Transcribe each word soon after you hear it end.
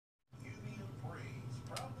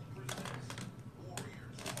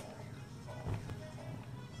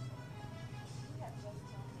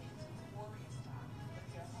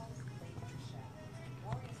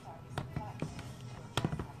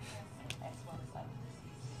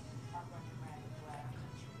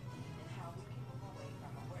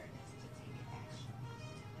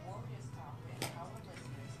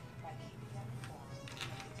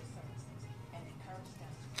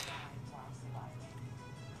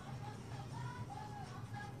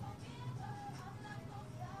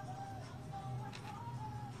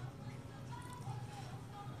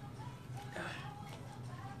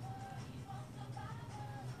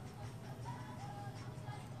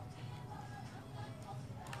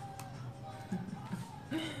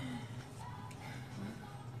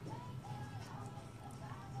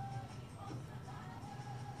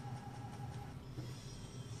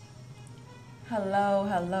Hello,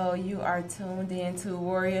 hello. You are tuned in to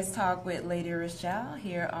Warriors Talk with LadyReShell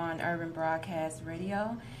here on Rebroadcast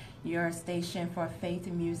Radio, your station for faith,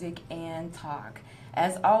 music, and talk.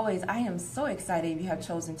 As always, I am so excited you have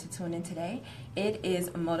chosen to tune in today. It is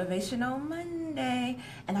Motivational Monday,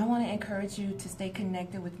 and I want to encourage you to stay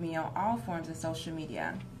connected with me on all forms of social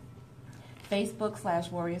media.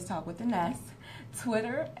 Facebook/Warriors Talk with an S,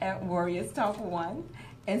 Twitter @Warriors Talk 1,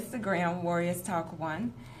 Instagram Warriors Talk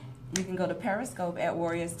 1. You can go to Periscope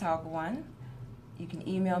 @Warriors Talk 1. You can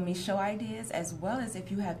email me show ideas, as well as if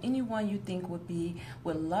you have anyone you think would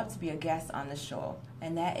love to be a guest on the show.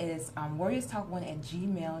 And that is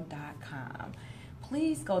warriorstalk1@gmail.com.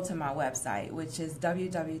 Please go to my website, which is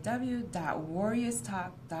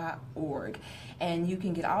www.warriorstalk.org. And you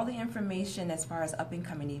can get all the information as far as up and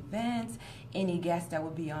coming events, any guests that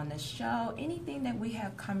will be on the show, anything that we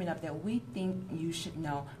have coming up that we think you should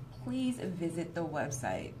know. Please visit the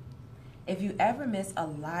website. If you ever miss a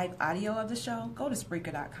live audio of the show, go to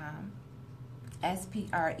Spreaker.com,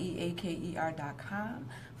 Spreaker.com.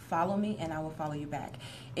 Follow me and I will follow you back.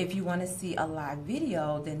 If you want to see a live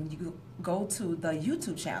video, then you go to the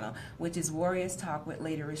YouTube channel, which is Warriors Talk with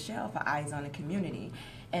LadyReShell for Eyes on the Community.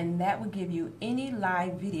 And that will give you any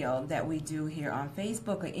live video that we do here on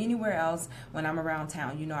Facebook or anywhere else when I'm around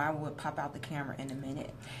town. You know, I will pop out the camera in a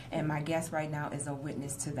minute. And my guest right now is a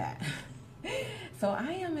witness to that. So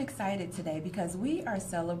I am excited today because we are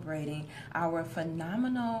celebrating our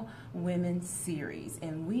Phenomenal Women series,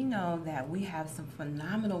 and we know that we have some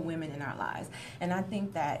phenomenal women in our lives, and I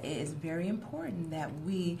think that it is very important that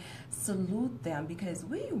we salute them because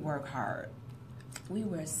we work hard. We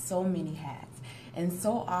wear so many hats, and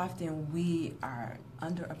so often we are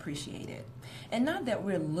underappreciated. And not that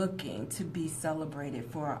we're looking to be celebrated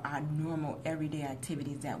for our normal everyday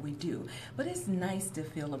activities that we do, but it's nice to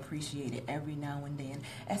feel appreciated every now and then,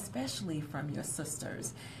 especially from your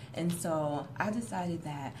sisters. And so I decided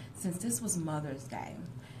that since this was Mother's Day,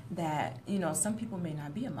 that, you know, some people may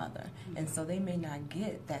not be a mother, and so they may not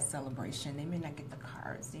get that celebration. They may not get the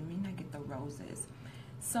cards. They may not get the roses.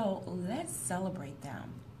 So let's celebrate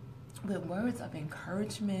them with words of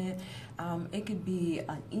encouragement. It could be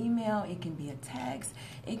an email, it can be a text,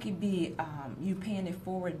 it could be you paying it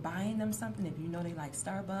forward, buying them something. If you know they like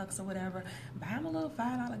Starbucks or whatever, buy them a little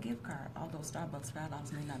 $5 gift card, although Starbucks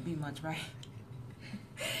 $5 may not be much, right?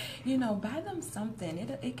 You know, buy them something.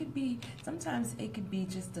 It could be, sometimes it could be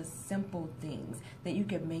just the simple things that you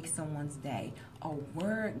can make someone's day. A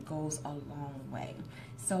word goes a long way.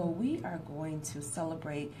 So we are going to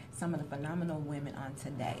celebrate some of the phenomenal women on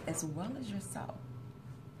today, as well as yourself.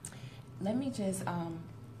 Let me just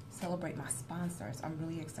celebrate my sponsors. I'm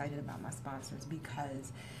really excited about my sponsors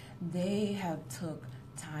because they have took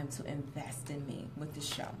time to invest in me with the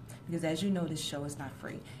show, because as you know, this show is not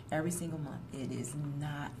free. Every single month it is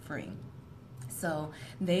not free. So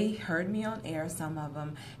they heard me on air, some of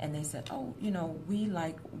them, and they said, oh, you know, we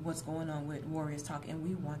like what's going on with Warriors Talk and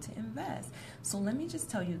we want to invest. So let me just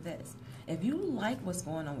tell you this. If you like what's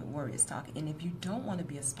going on with Warriors Talk, and if you don't want to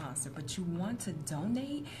be a sponsor, but you want to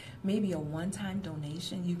donate, maybe a one-time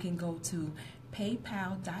donation, you can go to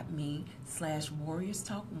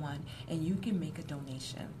paypal.me/warriorstalk1 and you can make a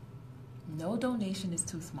donation. No donation is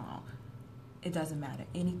too small. It doesn't matter.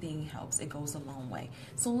 Anything helps. It goes a long way.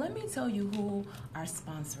 So let me tell you who are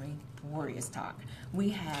sponsoring Warriors Talk.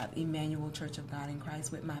 We have Emmanuel Church of God in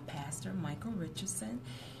Christ with my pastor, Michael Richardson,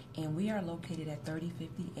 and we are located at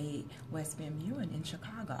 3058 West Van Buren in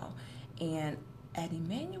Chicago. And at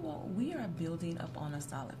Emmanuel, we are building up on a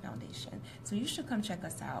solid foundation. So you should come check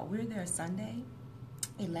us out. We're there Sunday,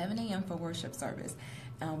 11 a.m. for worship service.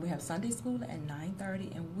 We have Sunday school at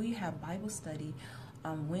 9:30, and we have Bible study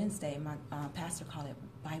on Wednesday. My pastor called it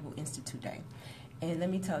Bible Institute Day. And let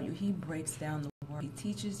me tell you, he breaks down the word. He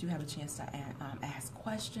teaches. You have a chance to ask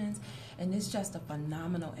questions, and it's just a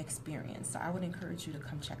phenomenal experience. So I would encourage you to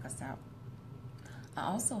come check us out. I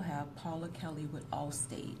also have Paula Kelly with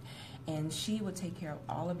Allstate, and she will take care of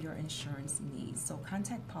all of your insurance needs. So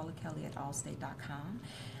contact Paula Kelly at allstate.com.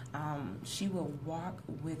 She will walk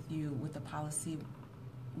with you with the policy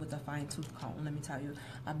with a fine-tooth comb. Let me tell you,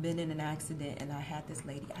 I've been in an accident and I had this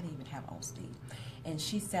lady, I didn't even have Allstate, and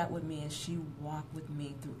she sat with me and she walked with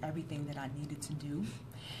me through everything that I needed to do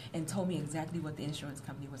and told me exactly what the insurance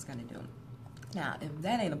company was going to do. Now, if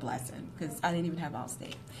that ain't a blessing, because I didn't even have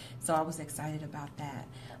Allstate. So I was excited about that.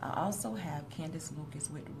 I also have Candace Lucas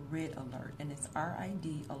with Red Alert, and it's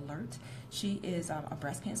RID Alert. She is a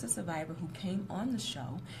breast cancer survivor who came on the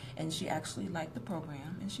show, and she actually liked the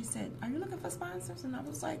program. And she said, "Are you looking for sponsors?" And I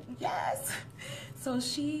was like, "Yes." So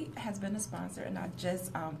she has been a sponsor, and I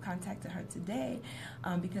just contacted her today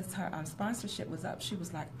because her sponsorship was up. She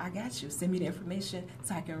was like, "I got you. Send me the information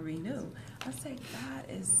so I can renew." I said, God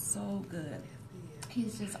is so good.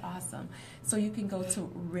 He's just awesome. So you can go to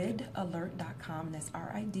ridalert.com, and that's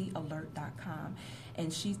ridalert.com,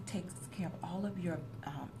 and she takes care of all of your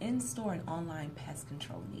in-store and online pest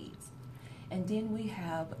control needs. And then we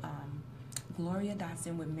have Gloria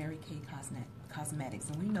Dotson with Mary Kay Cosmetics,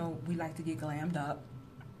 and we know we like to get glammed up.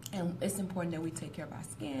 And it's important that we take care of our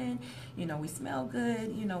skin. You know, we smell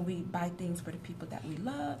good. You know, we buy things for the people that we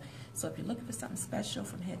love. So if you're looking for something special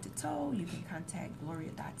from head to toe, you can contact Gloria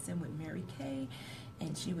Dotson with Mary Kay,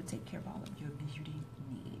 and she will take care of all of your beauty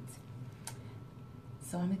needs.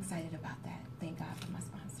 So I'm excited about that. Thank God for my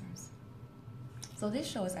sponsors. So this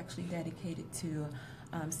show is actually dedicated to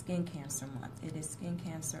Skin Cancer Month. It is Skin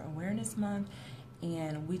Cancer Awareness Month,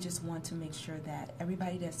 and we just want to make sure that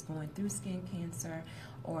everybody that's going through skin cancer,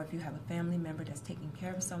 or if you have a family member that's taking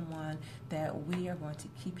care of someone, that we are going to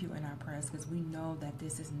keep you in our prayers, because we know that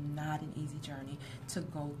this is not an easy journey to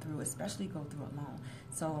go through, especially go through alone.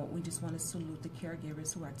 So we just want to salute the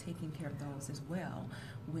caregivers who are taking care of those as well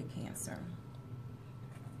with cancer.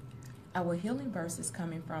 Our healing verse is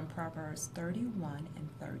coming from Proverbs 31 and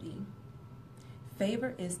 30.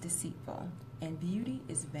 Favor is deceitful, and beauty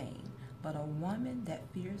is vain, but a woman that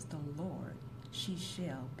fears the Lord, she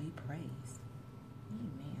shall be praised.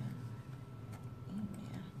 Amen.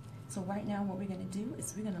 Amen. So right now what we're going to do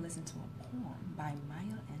is we're going to listen to a poem by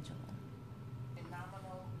Maya Angelou.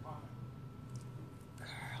 Phenomenal woman.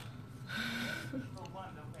 Girl. People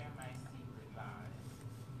wonder where my secret lies.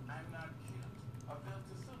 I'm not cute or built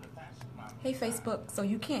to suit a fashion model. Hey Facebook, so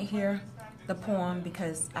you can't hear the poem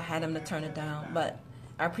because I had him to turn it down, but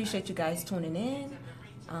I appreciate you guys tuning in.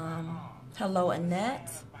 Hello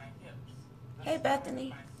Annette. Hey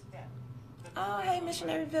Bethany. Oh, hey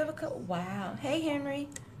Missionary Vivica. Wow. Hey Henry.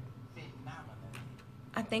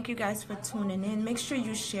 I thank you guys for tuning in. Make sure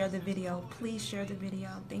you share the video. Please share the video.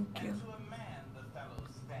 Thank you.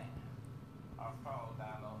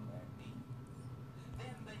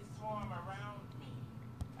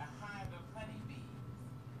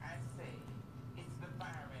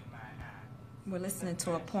 We're listening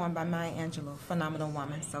to a poem by Maya Angelou, Phenomenal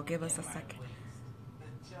Woman. So give us a second.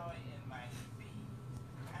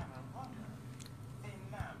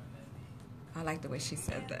 I like the way she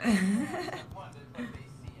said that. They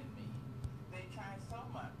try so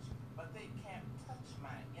much, but they can't touch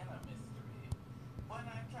my inner mystery. When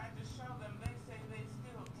I try to show them, they say they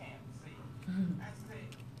still can't see. I say,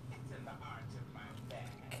 it's in the arch of my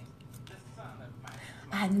back, the sun of my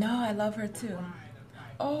smile. I know, I love her too.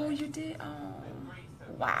 Oh, you did? Oh,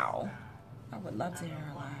 wow. I would love to hear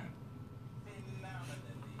her live.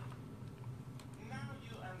 Now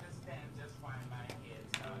you understand just why my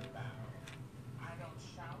head's not bowed. I don't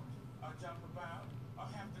shout or jump about or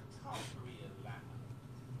have to talk real loud.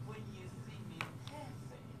 When you see me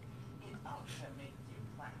passing, it ought to make you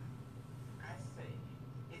proud. I say,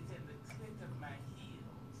 it's in the click of my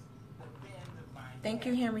heels, the bend of my Thank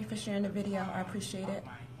you, Henry, for sharing the video. I appreciate it.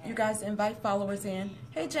 You guys invite followers in.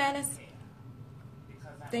 Hey, Janice.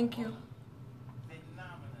 Thank you.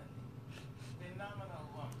 Phenomenal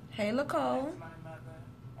woman. Hey, Nicole. That's my mother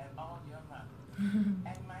and all your mothers,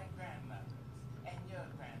 and my grandmothers, and your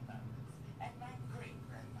grandmothers, and my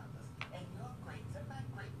great-grandmothers, and your greats, and my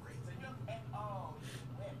great-greats, and your, and all you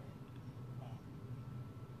women.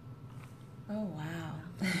 Oh, wow.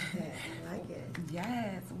 I like it.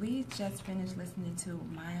 Yes, we just finished listening to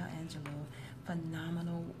Maya Angelou,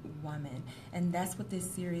 Phenomenal Woman. And that's what this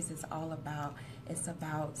series is all about. It's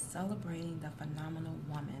about celebrating the phenomenal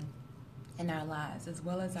woman in our lives as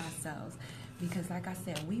well as ourselves. Because like I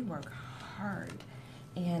said, we work hard.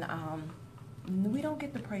 And we don't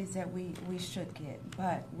get the praise that we should get.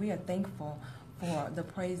 But we are thankful for the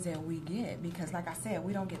praise that we get, because like I said,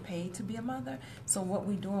 we don't get paid to be a mother. So what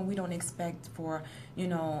we're doing, we don't expect for, you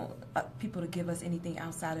know, people to give us anything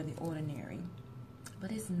outside of the ordinary.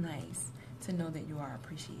 But it's nice to know that you are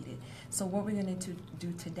appreciated. So what we're going to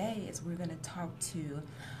do today is we're going to talk to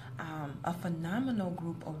a phenomenal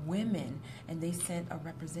group of women, and they sent a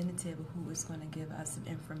representative who is going to give us some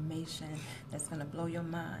information that's going to blow your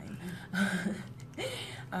mind.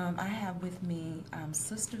 I have with me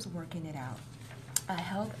Sisters Working It Out, a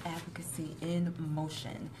health advocacy in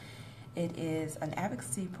motion. It is an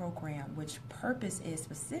advocacy program which purpose is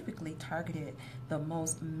specifically targeted the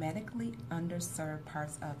most medically underserved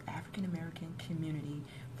parts of African American community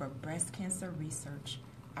for breast cancer research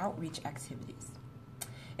outreach activities.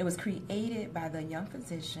 It was created by the young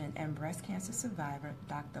physician and breast cancer survivor,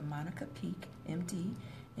 Dr. Monica Peak, MD,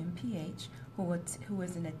 MPH, who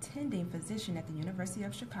is an attending physician at the University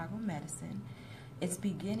of Chicago Medicine. Its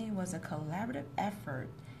beginning was a collaborative effort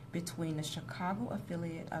between the Chicago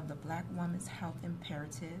affiliate of the Black Women's Health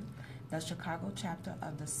Imperative, the Chicago chapter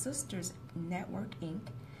of the Sisters Network, Inc.,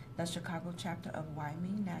 the Chicago chapter of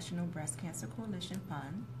Wyoming National Breast Cancer Coalition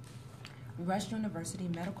Fund, Rush University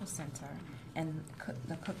Medical Center, and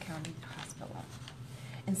the Cook County Hospital.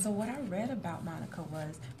 And so what I read about Monica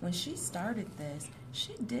was when she started this,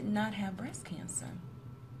 she did not have breast cancer.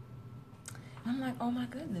 And I'm like, oh my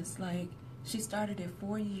goodness, like she started it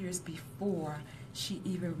 4 years before she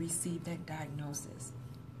even received that diagnosis.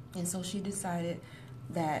 And so she decided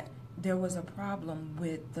that there was a problem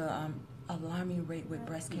with the alarming rate with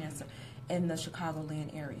breast cancer in the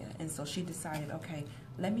Chicagoland area. And so she decided, okay,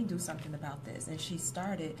 let me do something about this. And she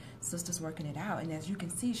started Sisters Working It Out. And as you can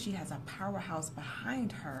see, she has a powerhouse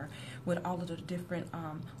behind her with all of the different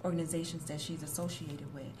organizations that she's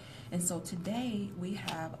associated with. And so today we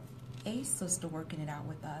have a sister working it out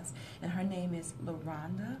with us, and her name is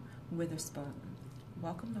LaRonda Witherspoon.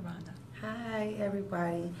 Welcome, LaRonda. Hi,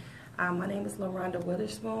 everybody. My name is LaRonda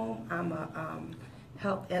Witherspoon. I'm a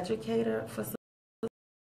health educator for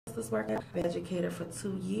Sisters Working. I've been educator for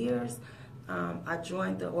 2 years. I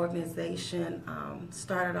joined the organization,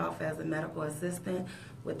 started off as a medical assistant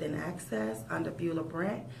within Access under Beulah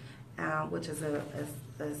Brent, which is a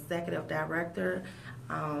executive director.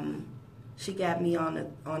 She got me on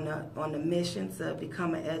the mission to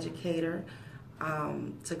become an educator,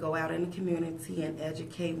 to go out in the community and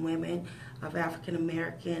educate women of African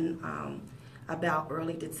American about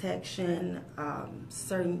early detection,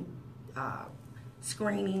 certain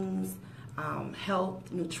screenings,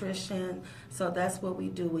 health, nutrition. So that's what we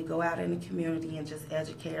do. We go out in the community and just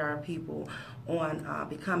educate our people on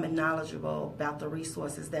becoming knowledgeable about the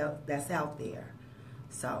resources that's out there.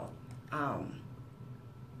 So.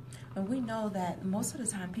 And we know that most of the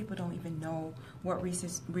time people don't even know what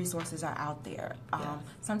resources are out there. Yes.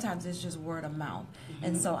 Sometimes it's just word of mouth. Mm-hmm.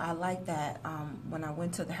 And so I like that when I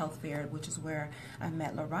went to the health fair, which is where I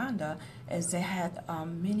met LaRonda, is they had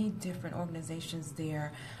many different organizations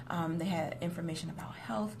there. They had information about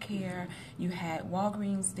health care. Mm-hmm. You had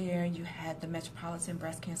Walgreens there. You had the Metropolitan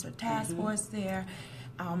Breast Cancer Task mm-hmm. Force there.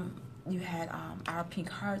 You had Our Pink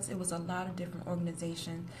Hearts. It was a lot of different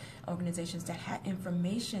organizations that had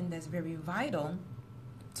information that's very vital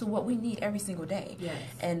to what we need every single day. Yes.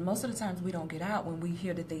 And most of the times we don't get out when we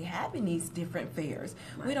hear that they have in these different fairs.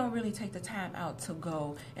 Right. We don't really take the time out to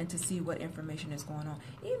go and to see what information is going on.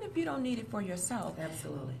 Even if you don't need it for yourself.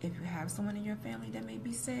 Absolutely. If you have someone in your family that may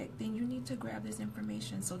be sick, then you need to grab this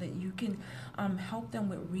information so that you can help them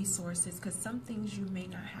with resources, because some things you may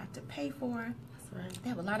not have to pay for. Right. They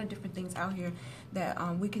have a lot of different things out here that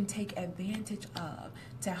we can take advantage of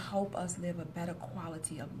to help us live a better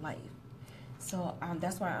quality of life. So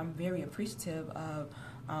that's why I'm very appreciative of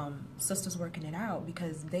Sisters Working It Out,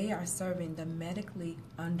 because they are serving the medically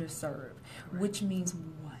underserved, right. Which means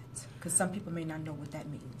what? Because some people may not know what that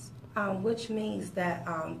means. Which means that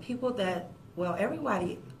people that, well,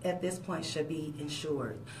 everybody at this point should be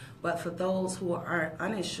insured. But for those who are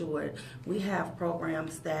uninsured, we have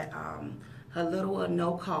programs that a little or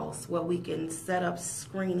no cost, where we can set up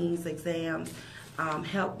screenings, exams,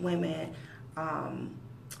 help women,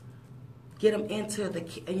 get them into the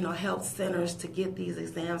health centers to get these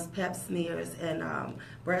exams, pap smears, and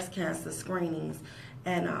breast cancer screenings,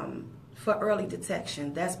 and for early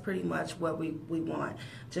detection. That's pretty much what we want,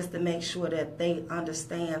 just to make sure that they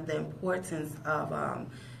understand the importance of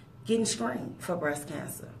getting screened for breast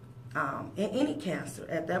cancer, and any cancer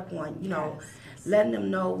at that point, Yes. Letting them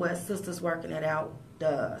know what Sisters Working It Out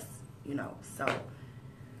does, so.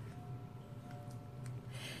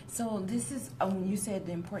 So this is, you said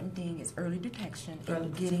the important thing is early detection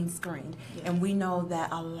and getting screened. Yes. And we know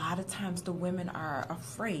that a lot of times the women are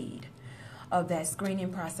afraid of that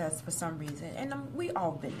screening process for some reason. And we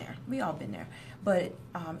all been there. But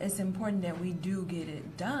it's important that we do get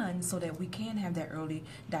it done so that we can have that early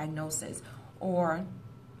diagnosis. Or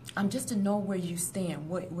just to know where you stand,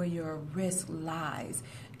 where your risk lies.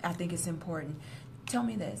 I think it's important. Tell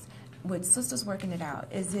me this. With Sisters Working It Out,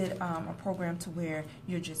 is it a program to where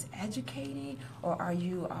you're just educating, or are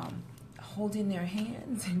you holding their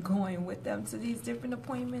hands and going with them to these different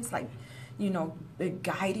appointments? Like,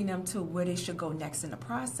 guiding them to where they should go next in the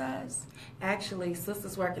process? Actually,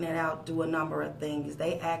 Sisters Working It Out do a number of things.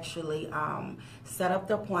 They actually set up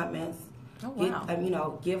the appointments. Oh,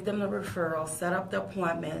 wow. Give them the referral, set up the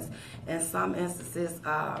appointments. In some instances,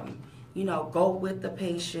 go with the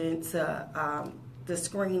patient to the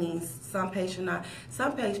screenings. Some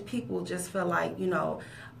people just feel like,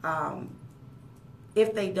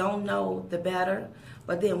 if they don't know, the better.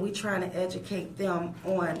 But then we trying to educate them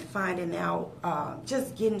on finding out,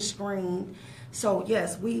 just getting screened. So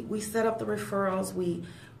yes, we set up the referrals. We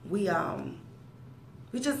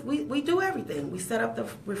do everything. We set up the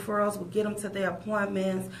referrals. We get them to their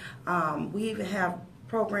appointments. We even have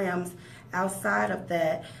programs outside of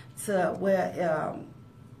that to where.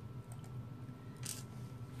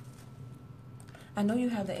 I know you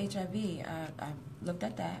have the HIV. I looked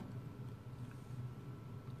at that.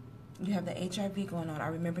 You have the HIV going on. I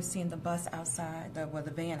remember seeing the bus outside, the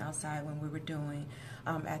van outside when we were doing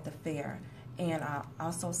at the fair. And I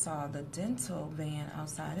also saw the dental van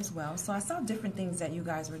outside as well. So I saw different things that you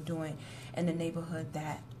guys were doing in the neighborhood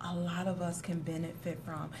that a lot of us can benefit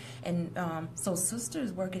from. And so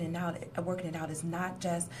Sisters Working It Out is not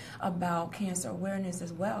just about cancer awareness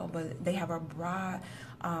as well, but they have a broad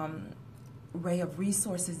array of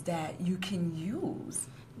resources that you can use.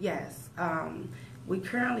 Yes. We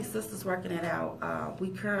currently, Sisters Working It Out, we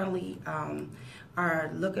currently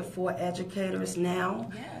are looking for educators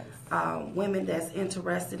now. Yes. Women that's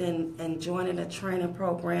interested in joining a training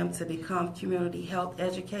program to become community health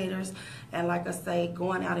educators. And like I say,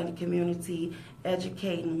 going out in the community,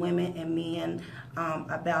 educating women and men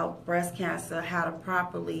about breast cancer, how to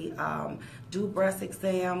properly do breast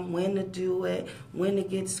exam, when to do it, when to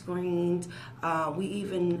get screened. We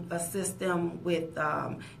even assist them with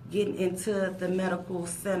getting into the medical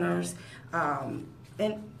centers and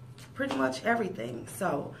pretty much everything.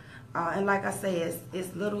 So, and like I say,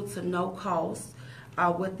 it's little to no cost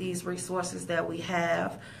with these resources that we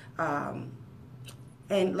have.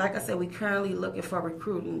 And like I said, we currently looking for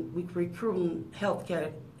recruiting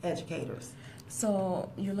healthcare educators.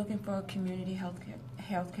 So you're looking for community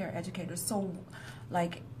healthcare educators. So,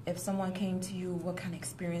 like, if someone came to you, what kind of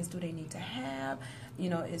experience do they need to have?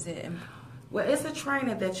 Is it? Well, it's a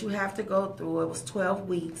training that you have to go through. It was 12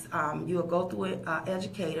 weeks. You'll go through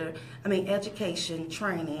education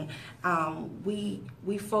training.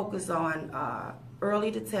 We focus on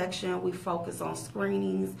early detection. We focus on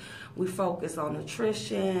screenings. We focus on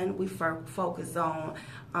nutrition. We focus on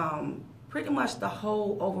pretty much the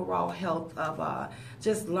whole overall health of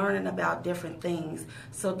just learning about different things,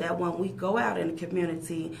 so that when we go out in the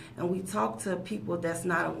community and we talk to people that's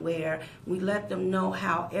not aware, we let them know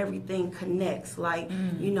how everything connects, like,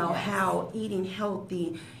 yes, how eating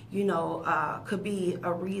healthy, could be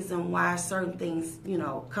a reason why certain things,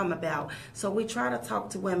 come about. So we try to talk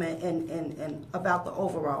to women and about the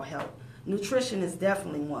overall health. Nutrition is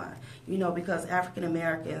definitely one, because African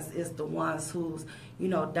Americans is the ones who's,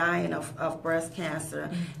 dying of breast cancer,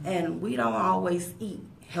 and we don't always eat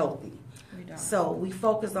healthy. We don't. So we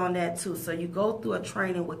focus on that too. So you go through a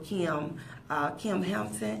training with Kim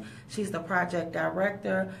Hampton. She's the project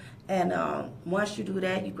director. And once you do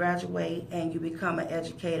that, you graduate and you become an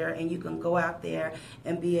educator, and you can go out there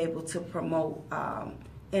and be able to promote and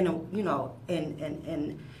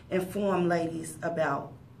inform ladies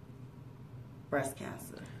about breast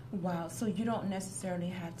cancer. Wow, so you don't necessarily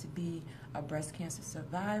have to be a breast cancer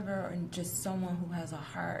survivor or just someone who has a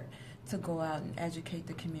heart to go out and educate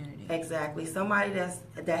the community. Exactly. Somebody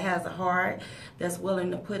that has a heart, that's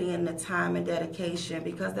willing to put in the time and dedication,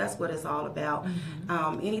 because that's what it's all about.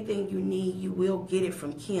 Anything you need, you will get it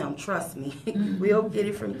from Kim. Trust me. You will get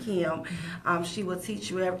it from Kim. She will teach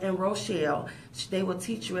you, and Rochelle, they will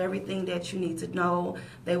teach you everything that you need to know.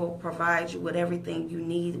 They will provide you with everything you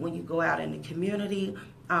need when you go out in the community.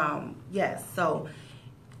 Yes, so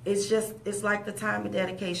it's like the time and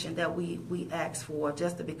dedication that we ask for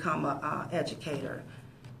just to become a educator.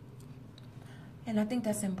 And I think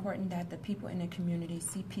that's important, that the people in the community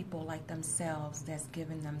see people like themselves that's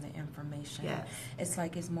giving them the information. Yes. It's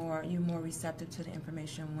like you're more receptive to the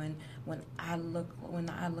information when I look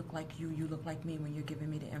like you look like me when you're giving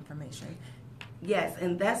me the information. Yes,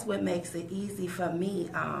 and that's what makes it easy for me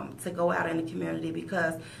to go out in the community,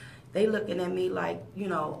 because they looking at me like,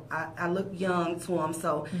 I look young to them,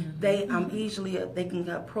 so they can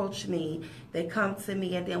approach me. They come to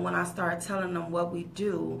me, and then when I start telling them what we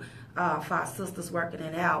do for our Sisters Working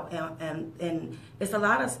It Out, and it's a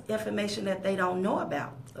lot of information that they don't know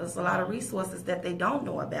about. There's a lot of resources that they don't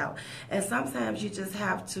know about, and sometimes you just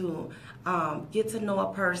have to get to know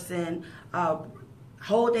a person,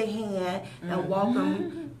 hold their hand, and walk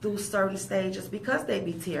them through certain stages because they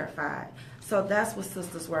be terrified. So that's what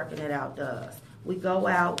Sisters Working It Out does. We go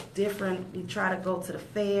out we try to go to the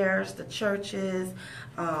fairs, the churches,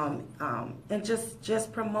 and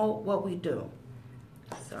just promote what we do.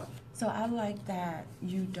 So I like that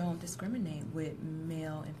you don't discriminate with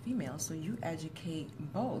male and female, so you educate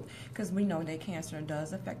both, because we know that cancer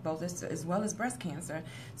does affect both as well as breast cancer.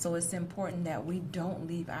 So it's important that we don't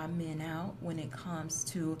leave our men out when it comes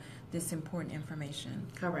to this important information.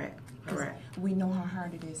 Correct. We know how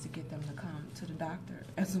hard it is to get them to come to the doctor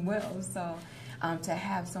as well. So to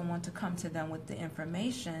have someone to come to them with the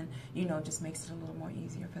information, just makes it a little more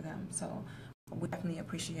easier for them. So we definitely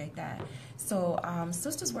appreciate that. So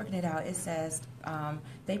Sisters Working It Out, it says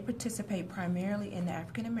they participate primarily in the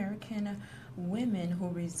African American women who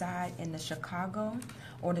reside in the Chicago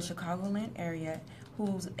or the Chicagoland area,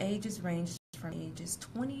 whose ages range from ages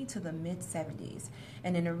 20 to the mid-70s.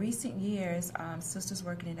 And in the recent years, Sisters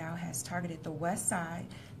Working It Out has targeted the West Side,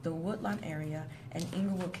 the Woodlawn area, and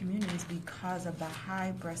Inglewood communities because of the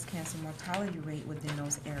high breast cancer mortality rate within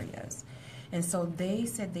those areas. And so they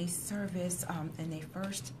said they service, in their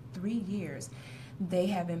first 3 years, they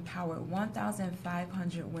have empowered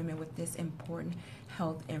 1,500 women with this important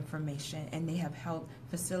health information, and they have helped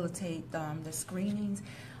facilitate the screenings.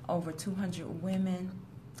 Over 200 women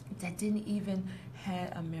that didn't even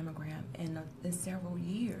have a mammogram in several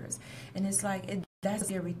years. And it's like, that's a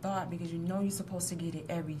scary thought, because you're supposed to get it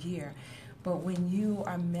every year. But when you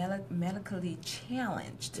are medically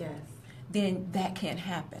challenged, yes, then that can't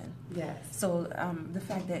happen. Yes. So the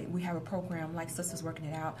fact that we have a program like Sisters Working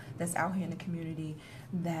It Out that's out here in the community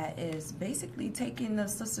that is basically taking the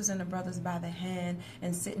sisters and the brothers by the hand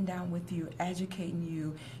and sitting down with you, educating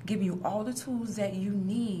you, giving you all the tools that you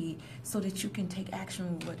need so that you can take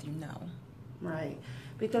action with what you know. Right.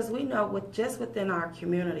 Because we know within our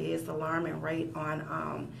community, it's alarming rate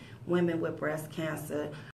on women with breast cancer.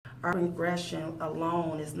 Our regression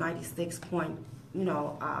alone is 96%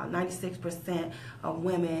 of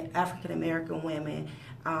women, African American women,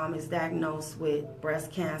 is diagnosed with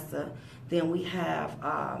breast cancer. Then we have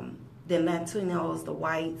the Latinos, the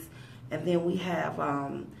whites, and then we have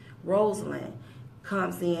Roseland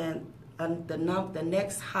comes in the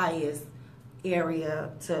next highest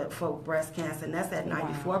area for breast cancer, and that's at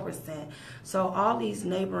 94%. Wow. So all these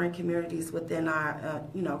neighboring communities within our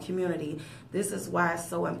community, this is why it's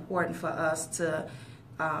so important for us to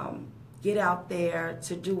get out there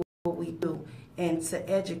to do what we do and to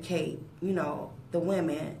educate, the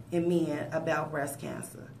women and men about breast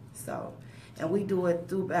cancer. So, and we do it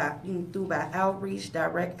through by outreach,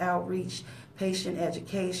 direct outreach, patient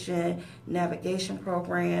education, navigation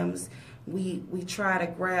programs. We try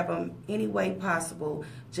to grab them any way possible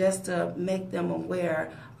just to make them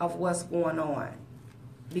aware of what's going on,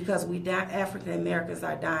 because African Americans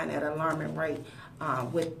are dying at an alarming rate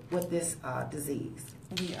with this disease.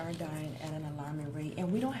 We are dying at an alarming rate,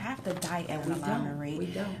 and we don't have to die at an alarming rate. We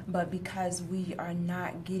don't. But because we are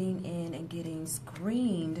not getting in and getting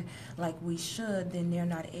screened like we should, then they're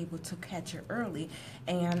not able to catch it early.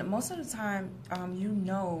 And most of the time,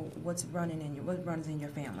 what runs in your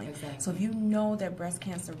family. Exactly. So if you know that breast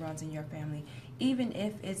cancer runs in your family, even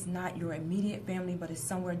if it's not your immediate family, but it's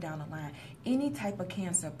somewhere down the line, any type of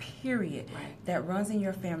cancer, period, right, that runs in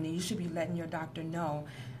your family, you should be letting your doctor know,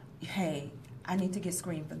 hey, I need to get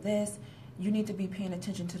screened for this. You need to be paying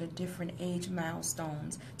attention to the different age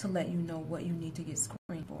milestones to let you know what you need to get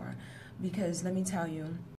screened for. Because let me tell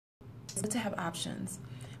you, it's good to have options.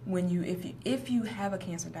 If you have a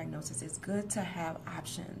cancer diagnosis, it's good to have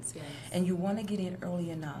options. Yes. And you want to get in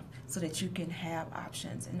early enough so that you can have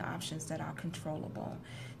options, and options that are controllable.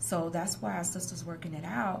 So that's why our Sisters Working It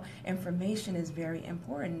Out, information is very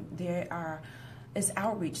important. It's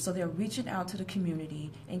outreach, so they're reaching out to the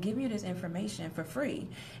community and giving you this information for free.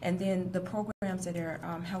 And then the programs that are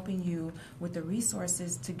helping you with the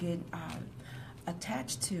resources to get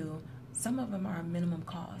attached to, some of them are minimum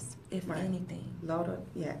cost, if right, anything.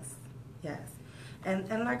 Yes. And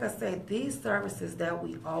like I said, these services that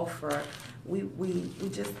we offer, we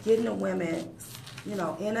just getting the women,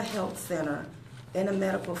 in a health center, in a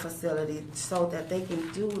medical facility, so that they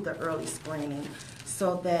can do the early screening,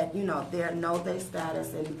 so that they know their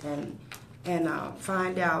status and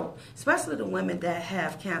find out, especially the women that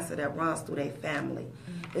have cancer that runs through their family.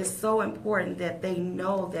 Mm-hmm. It's so important that they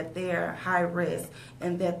know that they're high risk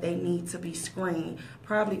and that they need to be screened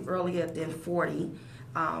probably earlier than 40,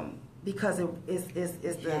 because it's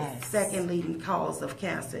the yes, second leading cause of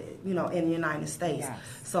cancer, in the United States. Yes.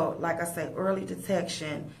 So, like I say, early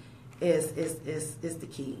detection is the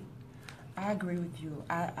key. I agree with you.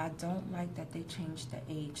 I don't like that they changed the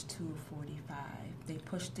age to 45. They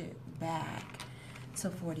pushed it back to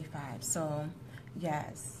 45. So,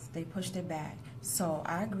 yes, they pushed it back. So,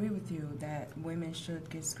 I agree with you that women should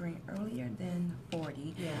get screened earlier than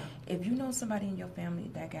 40. Yeah. If you know somebody in your family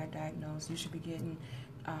that got diagnosed, you should be getting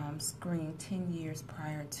screened 10 years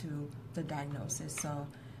prior to the diagnosis. So,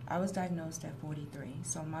 I was diagnosed at 43.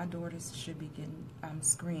 So, my daughters should be getting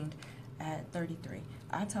screened at 33.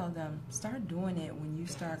 I tell them, start doing it when you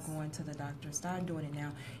start going to the doctor. Start doing it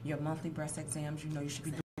now. Your monthly breast exams, you should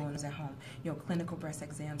be doing those at home. Your clinical breast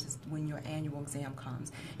exams is when your annual exam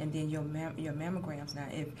comes. And then your mammograms. Now,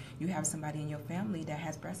 if you have somebody in your family that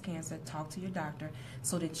has breast cancer, talk to your doctor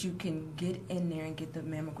so that you can get in there and get the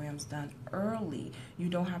mammograms done early. You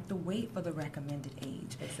don't have to wait for the recommended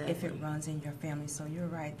age if it runs in your family. So you're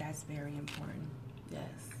right, that's very important. Yes.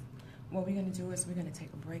 What we're going to do is we're going to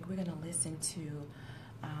take a break. We're going to listen to,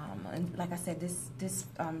 and like I said, this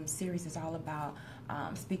series is all about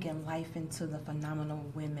speaking life into the phenomenal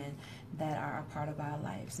women that are a part of our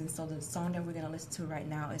lives. And so the song that we're going to listen to right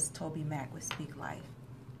now is Toby Mac with Speak Life.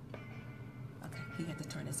 Okay, you have to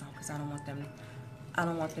turn this off because I don't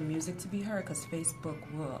want the music to be heard because Facebook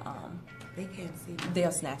will, they can't see me.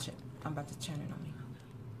 They'll snatch it. I'm about to turn it on me.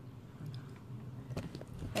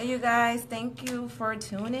 Hey, you guys, thank you for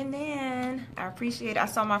tuning in. I appreciate it. I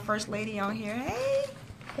saw my first lady on here. Hey.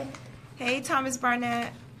 Hey, Thomas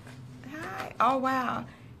Barnett. Hi. Oh, wow.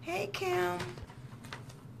 Hey, Kim.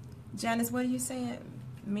 Janice, what are you saying?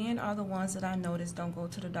 Men are the ones that I notice don't go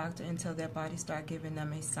to the doctor until their body start giving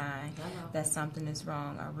them a sign that something is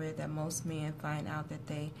wrong. I read that most men find out that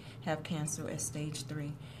they have cancer at stage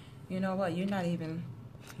 3. You know what? You're not lying.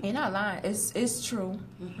 It's true.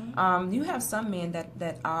 Mm-hmm. You have some men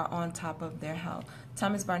that are on top of their health.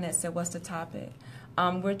 Thomas Barnett said, what's the topic?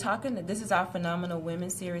 We're talking, this is our Phenomenal Women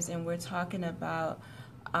series, and we're talking about,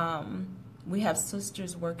 we have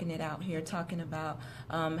sisters working it out here, talking about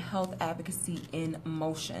health advocacy in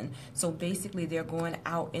motion. So basically they're going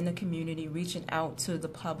out in the community, reaching out to the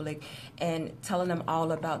public and telling them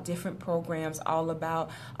all about different programs, all about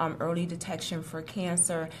early detection for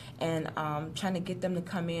cancer, and trying to get them to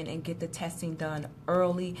come in and get the testing done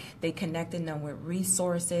early. They connecting them with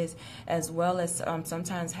resources, as well as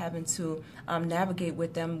sometimes having to navigate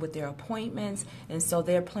with them with their appointments. And so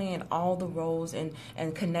they're playing all the roles and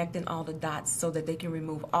connecting all the dots so that they can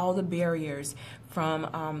remove all the barriers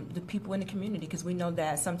from the people in the community, because we know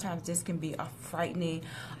that sometimes this can be a frightening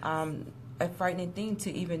thing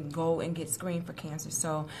to even go and get screened for cancer.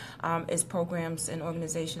 So it's programs and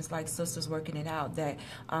organizations like Sisters Working It Out that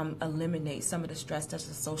eliminate some of the stress that's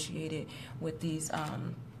associated with these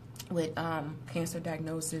cancer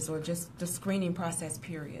diagnosis, or just the screening process,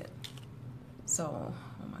 period. So,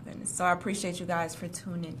 oh my goodness. So I appreciate you guys for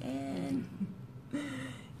tuning in.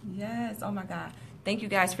 Yes, oh my God. Thank you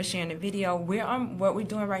guys for sharing the video. What we're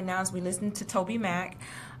doing right now is we're listening to Toby Mac,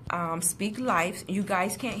 Speak Life. You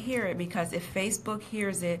guys can't hear it because if Facebook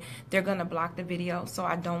hears it, they're going to block the video. So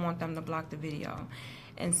I don't want them to block the video.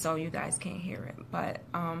 And so you guys can't hear it. But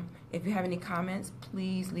if you have any comments,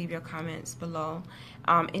 please leave your comments below.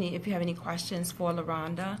 If you have any questions for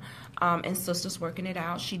LaRonda and Sisters Working It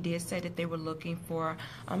Out, she did say that they were looking for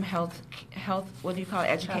health, what do you call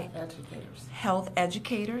it? Health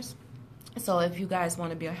educators. So if you guys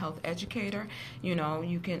want to be a health educator, you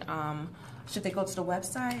can, should they go to the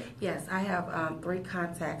website? Yes, I have 3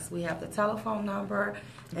 contacts. We have the telephone number,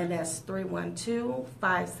 and that's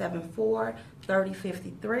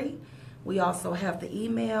 312-574-3053. We also have the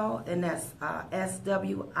email, and that's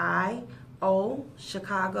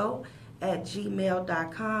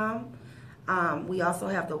swio.chicago@gmail.com. We also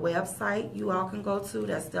have the website you all can go to.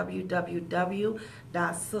 That's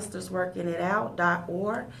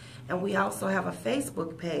www.sistersworkingitout.org. And we also have a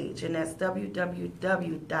Facebook page, and that's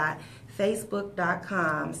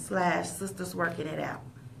www.facebook.com/sistersworkingitout.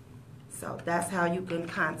 So that's how you can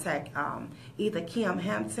contact either Kim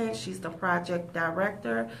Hampton, she's the project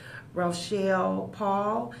director, Rochelle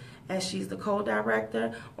Paul, and she's the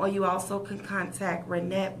co-director, or you also can contact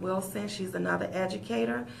Renette Wilson, she's another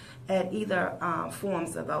educator, at either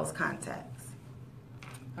forms of those contacts.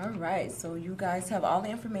 All right, so you guys have all the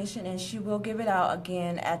information, and she will give it out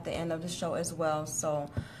again at the end of the show as well. So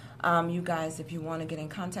you guys, if you want to get in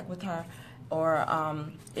contact with her, or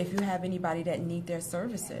if you have anybody that need their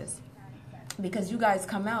services, because you guys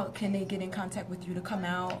come out, can they get in contact with you to come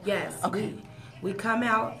out? Yes. Okay. We come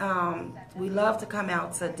out, we love to come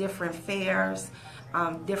out to different fairs,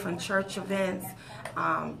 different church events.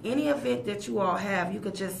 Any event that you all have, you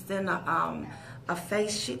could just send a a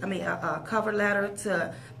face sheet, a cover letter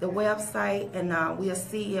to the website, and we'll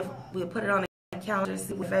see if we'll put it on the calendar,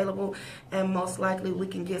 see what's available, and most likely we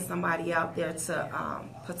can get somebody out there to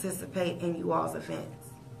participate in you all's events.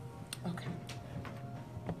 Okay.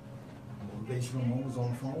 Motivational Moments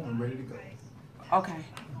on the phone and ready to go. Okay.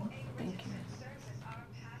 Thank you.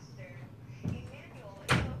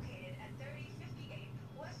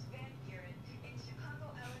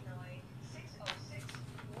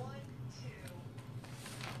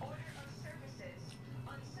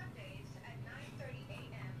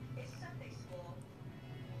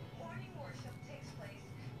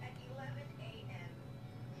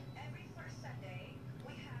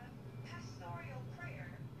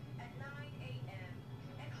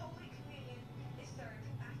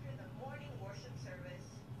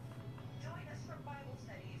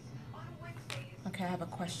 Okay, I have a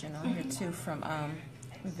question on here too from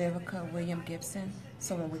Vivica William Gibson.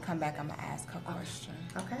 So when we come back, I'm gonna ask her question.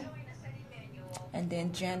 Okay. And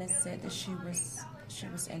then Janice said that she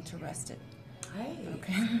was interested. Hey.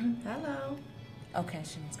 Okay. Hello. Okay,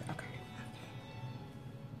 she was okay.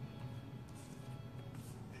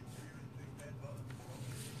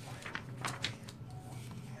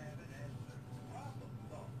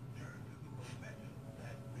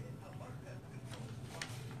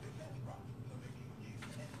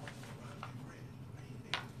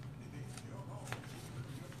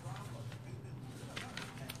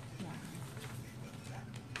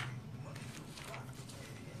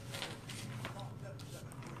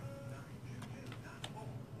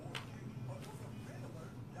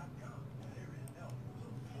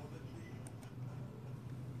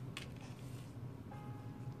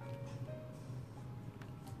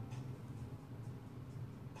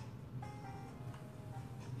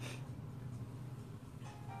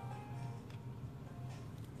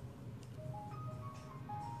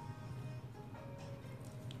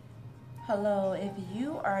 Hello, if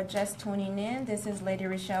you are just tuning in, this is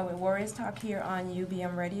LadyReShell with Warriors Talk here on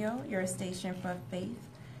UBM Radio, your station for faith,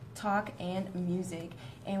 talk, and music.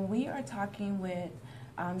 And we are talking with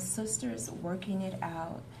sisters working it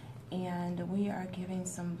out, and we are giving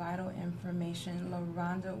some vital information.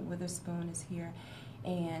 LaRonda Witherspoon is here,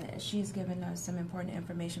 and she's given us some important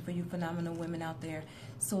information for you phenomenal women out there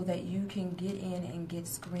so that you can get in and get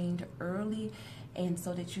screened early, and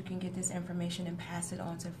so that you can get this information and pass it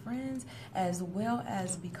on to friends, as well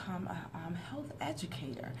as become a health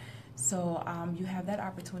educator. So you have that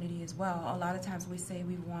opportunity as well. A lot of times we say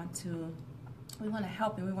we want to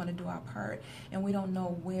help and we want to do our part, and we don't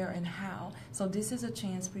know where and how. So this is a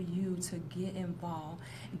chance for you to get involved,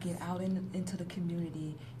 get out into the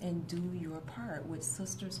community, and do your part with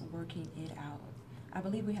Sisters Working It Out. I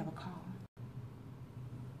believe we have a call.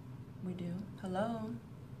 We do. Hello.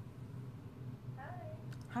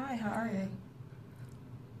 Hi, how are you?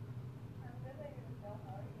 I'm good, LadyReShell.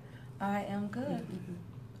 How are you? I am good.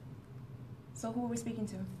 So who are we speaking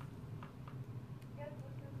to? Yes,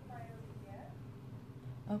 this is my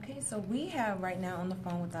Leah. Okay, so we have right now on the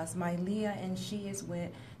phone with us Mylia, and she is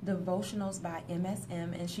with Devotionals by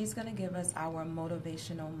MSM, and she's going to give us our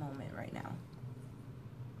motivational moment right now.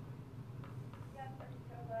 Yes, I'm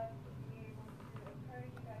so glad to be able to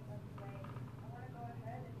encourage you guys on today. I want to go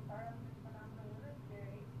ahead and start off this phenomenal women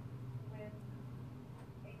series with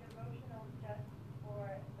a devotional just for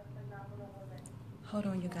the phenomenal women. Hold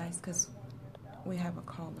on, you guys, because we have a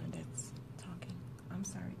caller that's talking. I'm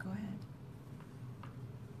sorry, go ahead.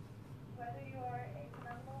 Whether you are a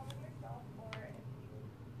phenomenal woman yourself or if you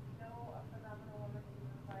know a phenomenal woman in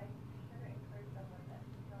your life, be sure to encourage them with it.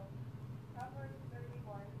 So, Proverbs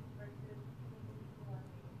 31 verses 2 to 21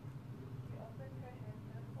 reads, "She opens her hand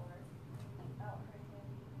to the poor, and out her hand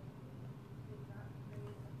to the needy. She does not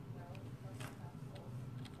crave a snow from her household,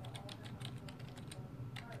 or all her household also is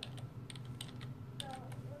scarlet." So,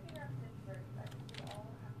 looking at this verse, I think we all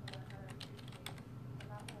have to learn how to appreciate the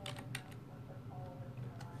phenomenal women have what they're all in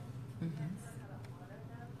our lives. We have to learn how to honor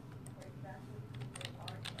them for exactly who they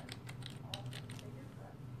are to us, all the things they do for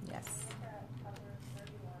us. Yes. Look at Proverbs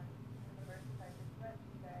 31 and the verses I just read to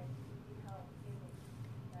you guys. You see how amazing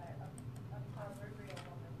that a proverbial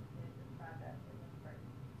woman is described as in this verse.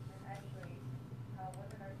 And actually, how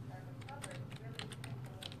women are described in Proverbs really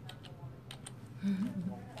influence how the woman is.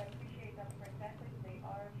 Learn how to appreciate them for exactly who they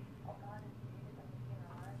are, how God has created them to be in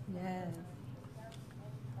our lives. Yes. And show them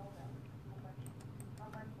and tell them how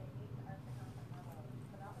much they need us and how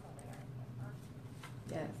phenomenal they are.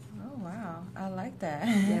 Yes. Oh, wow. I like that.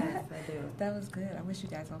 Yes, I do. That was good. I wish you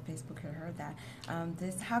guys on Facebook could have heard that.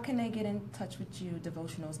 How can they get in touch with you,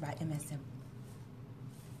 Devotionals by MSM?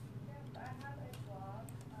 Yes, I have a blog.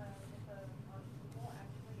 It's on Google,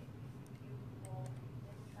 actually. If you Google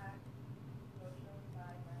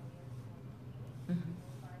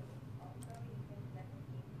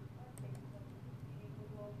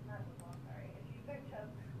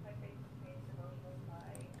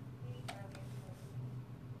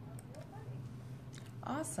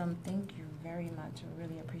Awesome. Thank you very much. I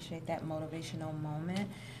really appreciate that motivational moment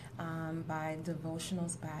by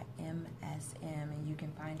Devotionals by MSM, and you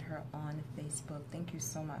can find her on Facebook. Thank you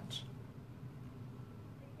so much.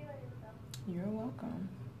 Thank you, LadyReShell. You're welcome.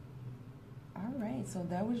 All right, so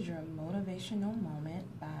that was your motivational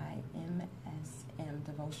moment by MSM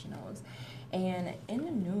Devotionals. And in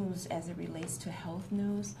the news, as it relates to health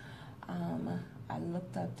news, I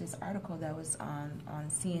looked up this article that was on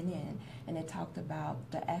CNN, and it talked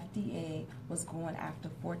about the FDA was going after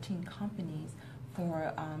 14 companies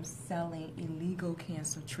for selling illegal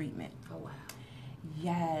cancer treatment. Oh, wow.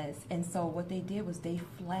 Yes, and so what they did was they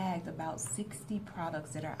flagged about 60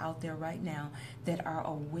 products that are out there right now that are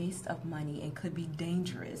a waste of money and could be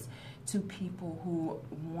dangerous to people who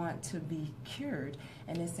want to be cured.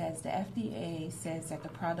 And it says the FDA says that the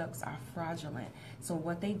products are fraudulent. So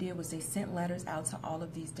what they did was they sent letters out to all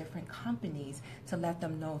of these different companies to let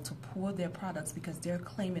them know to pull their products because they're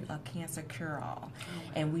claiming a cancer cure-all.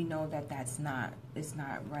 And we know that it's not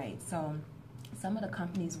right. So some of the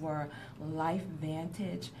companies were Life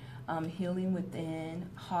Vantage, Healing Within,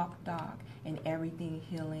 Hawk Doc, and Everything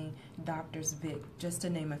Healing, Doctors Vic, just to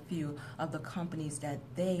name a few of the companies that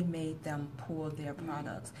they made them pull their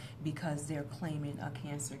products because they're claiming a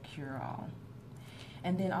cancer cure-all.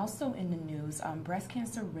 And then also in the news, breast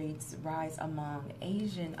cancer rates rise among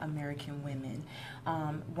Asian American women,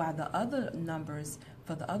 while the other numbers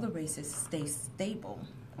for the other races stay stable,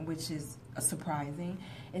 which is surprising.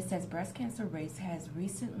 It says breast cancer rates has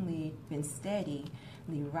recently been steadily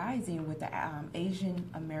rising with the Asian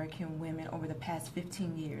American women over the past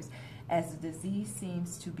 15 years as the disease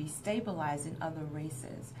seems to be stabilizing other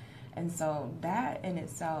races. And so that in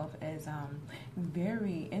itself is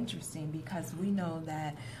very interesting because we know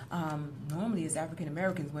that normally as African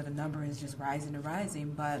Americans where the number is just rising and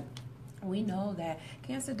rising, but we know that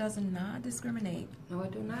cancer does not discriminate. No,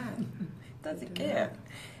 it do not. Doesn't care.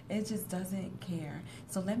 It just doesn't care.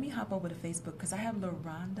 So let me hop over to Facebook because I have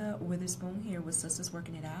LaRonda Witherspoon here with Sisters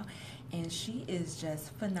Working It Out, and she is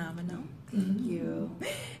just phenomenal. Thank you.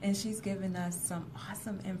 And she's given us some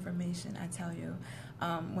awesome information, I tell you.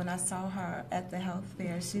 When I saw her at the health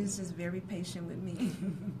fair, she was just very patient with me.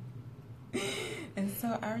 And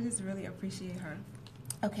so I just really appreciate her.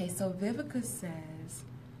 Okay, so Vivica says,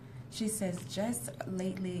 she says, just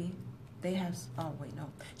lately, they have, oh wait,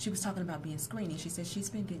 no. She was talking about being screening. She said she's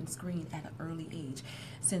been getting screened at an early age,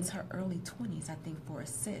 since her early 20s, I think, for a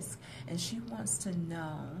cyst. And she wants to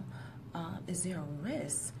know, is there a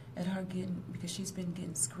risk at her getting, because she's been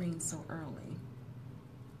getting screened so early?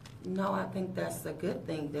 No, I think that's a good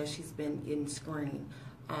thing that she's been getting screened.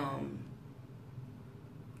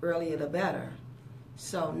 Earlier the better.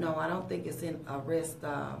 So no, I don't think it's in a risk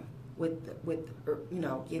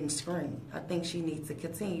with getting screened. I think she needs to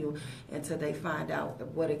continue until they find out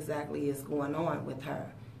what exactly is going on with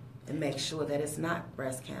her and make sure that it's not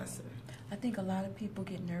breast cancer. I think a lot of people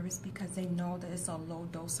get nervous because they know that it's a low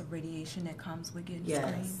dose of radiation that comes with getting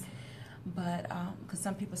screened. But because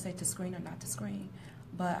some people say to screen or not to screen.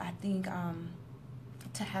 But I think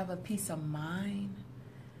to have a peace of mind,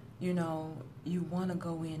 you want to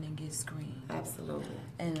go in and get screened. Absolutely.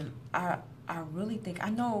 And I really think, I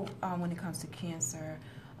know when it comes to cancer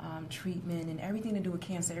treatment and everything to do with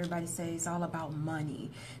cancer, everybody says it's all about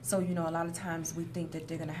money. So, a lot of times we think that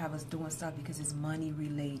they're going to have us doing stuff because it's money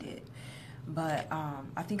related. But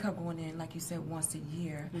I think her going in, like you said, once a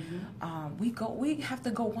year, we have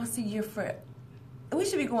to go once a year we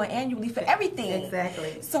should be going annually for everything.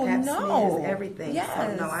 Exactly. So no. Is everything. Yes.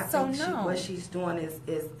 So no, I think what she's doing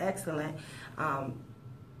is excellent.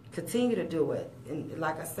 Continue to do it. And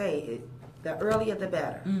like I say, the earlier the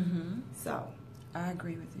better. So I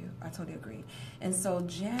agree with you. I totally agree. And so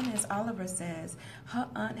Janice Oliver says her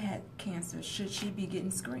aunt had cancer. Should she be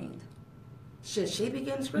getting screened? Should she be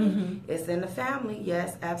getting screened? It's in the family,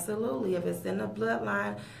 yes, absolutely. If it's in the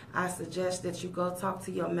bloodline, I suggest that you go talk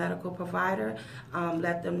to your medical provider.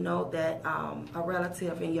 Let them know that a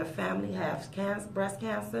relative in your family has breast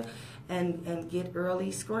cancer and get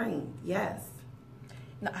early screened, yes.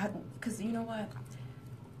 Because you know what?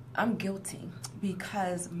 I'm guilty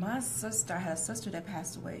because my sister had a sister that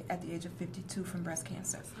passed away at the age of 52 from breast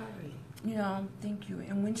cancer. Sorry. Thank you.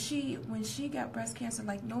 And when she got breast cancer,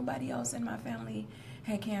 like nobody else in my family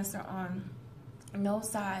had cancer on no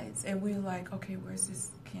sides, and we were like, okay, where's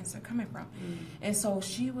this cancer coming from? And so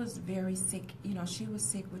she was very sick. She was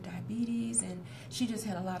sick with diabetes, and she just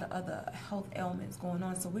had a lot of other health ailments going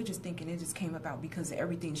on. So we're just thinking it just came about because of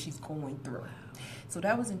everything she's going through. So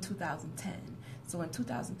that was in 2010. So in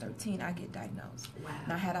 2013, I get diagnosed. Wow.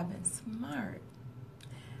 Now, had I been smart,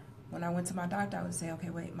 when I went to my doctor, I would say, okay,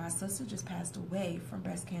 wait, my sister just passed away from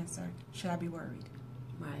breast cancer. Should I be worried?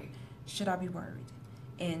 Right. Should I be worried?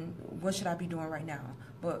 And what should I be doing right now?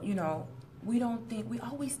 But, we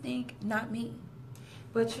always think, not me.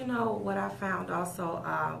 But what I found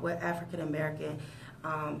also with African American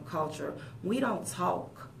culture, we don't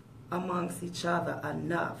talk amongst each other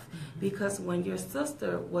enough, because when your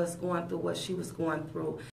sister was going through what she was going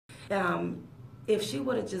through, if she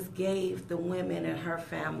would have just gave the women in her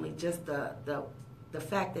family just the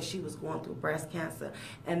fact that she was going through breast cancer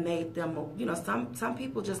and made them, some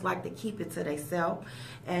people just like to keep it to themselves,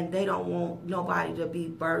 and they don't want nobody to be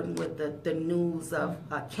burdened with the news of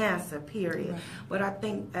cancer, period. Right. But I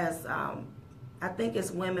think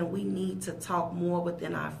as women, we need to talk more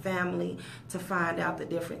within our family to find out the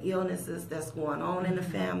different illnesses that's going on in the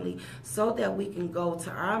family, so that we can go to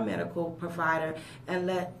our medical provider and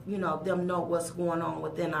let them know what's going on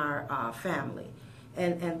within our family,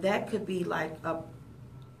 and that could be like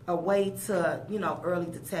a way to early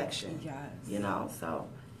detection. Yes. So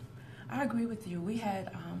I agree with you. We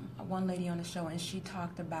had one lady on the show, and she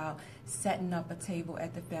talked about setting up a table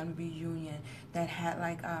at the family reunion that had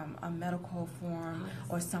like a medical form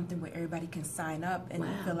or something where everybody can sign up and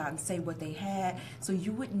fill out and say what they had, so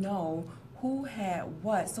you would know who had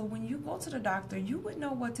what. So when you go to the doctor, you would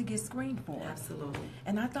know what to get screened for. Absolutely.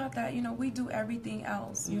 And I thought that, we do everything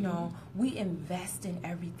else, we invest in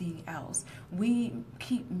everything else. We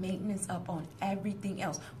keep maintenance up on everything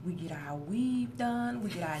else. We get our weave done, we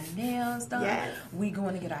get our nails done, yes. We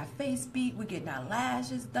going to get our face beat, we getting our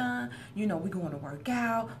lashes done, we going to work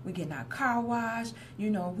out, we getting our car wash, we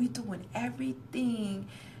doing everything,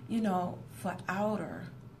 for outer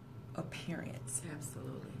appearance.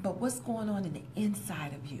 Absolutely. But what's going on in the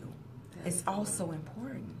inside of you is also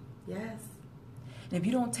important. Yes. And if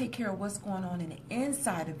you don't take care of what's going on in the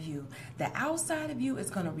inside of you, the outside of you is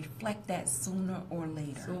going to reflect that sooner or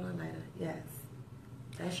later. Sooner or later, yes.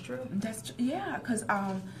 That's true. Because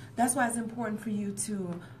that's why it's important for you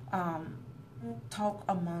to talk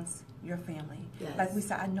amongst your family. Yes. Like we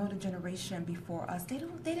said, I know the generation before us, they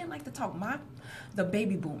didn't like to talk. The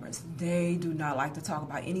baby boomers, they do not like to talk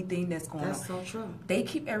about anything that's going on. That's so true. They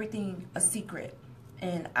keep everything a secret.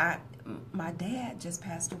 And my dad just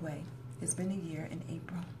passed away. It's been a year in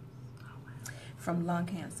April from lung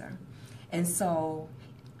cancer. And so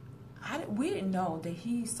we didn't know that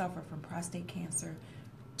he suffered from prostate cancer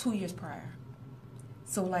 2 years prior.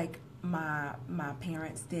 So like my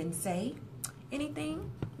parents didn't say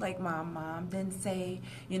anything. Like my mom didn't say,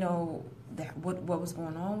 that what was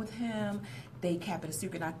going on with him. They kept it a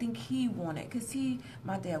secret. And I think he wanted, because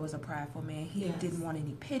my dad was a prideful man. He didn't want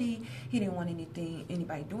any pity. He didn't want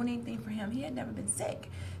anybody doing anything for him. He had never been sick.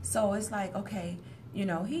 So it's like, okay,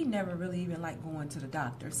 he never really even liked going to the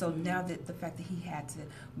doctor. So now that the fact that he had to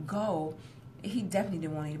go, he definitely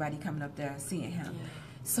didn't want anybody coming up there seeing him. Yeah.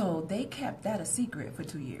 So they kept that a secret for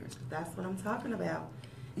 2 years. That's what I'm talking about.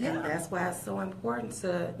 Yeah. And that's why it's so important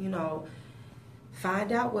to,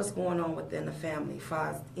 find out what's going on within the family as far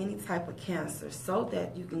as any type of cancer, so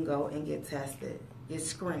that you can go and get tested, get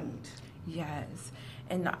screened. Yes.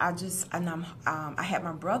 And I had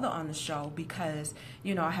my brother on the show because,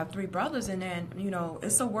 I have 3 brothers, and then,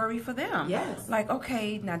 it's a worry for them. Yes. Like,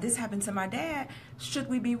 okay, now this happened to my dad. Should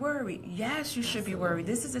we be worried? Yes, you should be worried.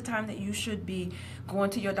 This is the time that you should be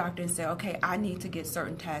going to your doctor and say, okay, I need to get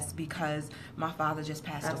certain tests because my father just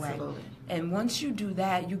passed away. And once you do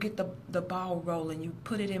that, you get the ball rolling, you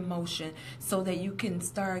put it in motion so that you can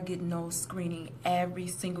start getting those screening every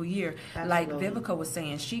single year. Like Vivica was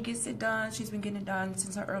saying, she gets it done. She's been getting it done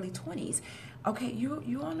since her early 20s. Okay,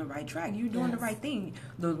 you're on the right track. You're doing the right thing.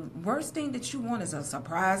 The worst thing that you want is a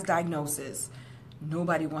surprise diagnosis.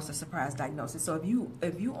 Nobody wants a surprise diagnosis. So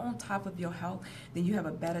if you on top of your health, then you have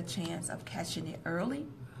a better chance of catching it early.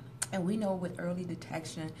 And we know with early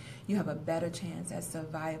detection, you have a better chance at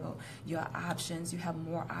survival. You have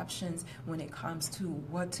more options when it comes to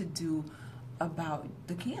what to do about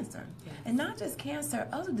the cancer. Yes. And not just cancer,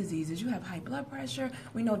 other diseases. You have high blood pressure.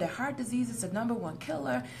 We know that heart disease is the #1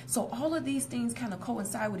 killer. So all of these things kind of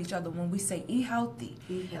coincide with each other when we say eat healthy,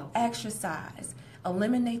 exercise,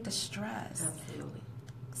 eliminate the stress. Absolutely.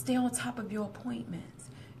 Stay on top of your appointments.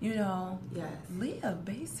 Yes. Live,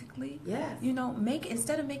 basically. Yes.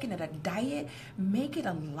 Instead of making it a diet, make it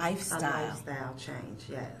a lifestyle. A lifestyle change,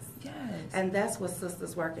 yes. Yes. And that's what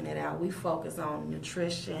Sisters Working It Out. We focus on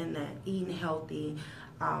nutrition and eating healthy.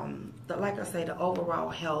 Like I say, the overall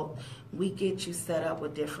health. We get you set up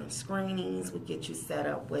with different screenings. We get you set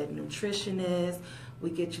up with nutritionists. We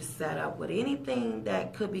get you set up with anything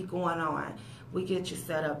that could be going on. We get you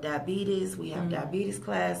set up diabetes. We have diabetes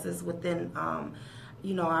classes within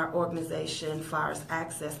our organization as far as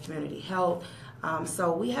Access Community Health.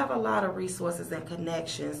 So we have a lot of resources and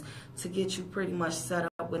connections to get you pretty much set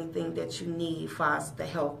up with anything that you need as far as the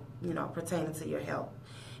health, pertaining to your health.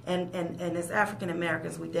 And as African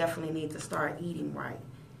Americans, we definitely need to start eating right.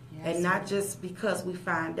 Yes. And not just because we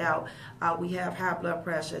find out we have high blood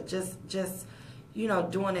pressure, just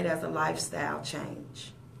doing it as a lifestyle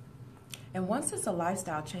change. And once it's a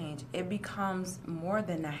lifestyle change, it becomes more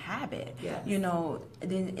than a habit. Yes.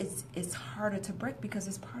 Then it's harder to break because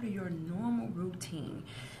it's part of your normal routine.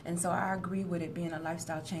 And so I agree with it being a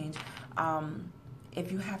lifestyle change. If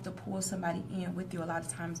you have to pull somebody in with you, a lot of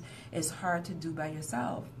times it's hard to do by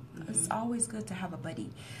yourself. Mm-hmm. It's always good to have a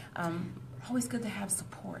buddy. Always good to have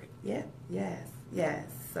support. Yeah. Yes.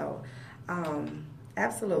 So,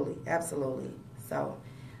 absolutely. So.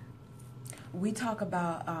 We talk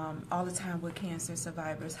about all the time with cancer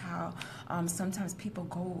survivors how sometimes people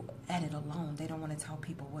go at it alone. They don't want to tell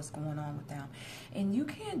people what's going on with them. And you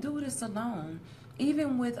can't do this alone.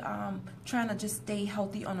 Even with trying to just stay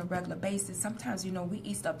healthy on a regular basis, sometimes, we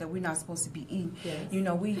eat stuff that we're not supposed to be eating. Yes.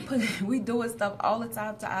 We doing stuff all the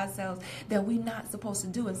time to ourselves that we're not supposed to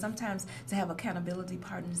do. And sometimes to have accountability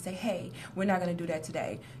partner to say, hey, we're not going to do that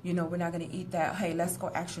today. We're not going to eat that. Hey, let's go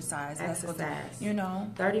exercise. Let's go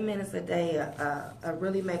 30 minutes a day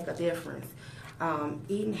really make a difference.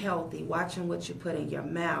 Eating healthy, watching what you put in your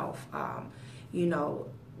mouth,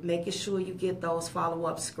 making sure you get those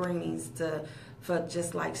follow-up screenings for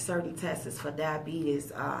just like certain tests for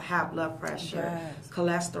diabetes, high blood pressure, yes,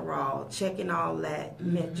 cholesterol, checking all that.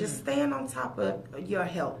 Mm-hmm. Just staying on top of your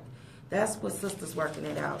health. That's what Sisters Working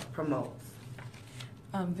It Out promotes.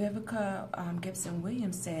 Vivica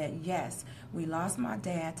Gibson-Williams said, yes, we lost my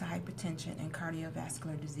dad to hypertension and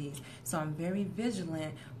cardiovascular disease, so I'm very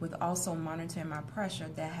vigilant with also monitoring my pressure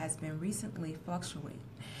that has been recently fluctuating.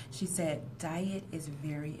 She said, diet is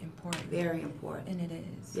very important. Very important. And it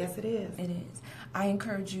is. Yes, it is. It is. I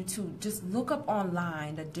encourage you to just look up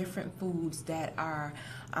online the different foods that are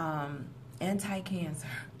anti-cancer,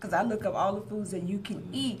 because I look up all the foods that you can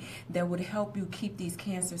eat that would help you keep these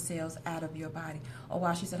cancer cells out of your body. Oh,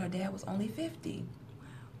 wow, she said her dad was only 50.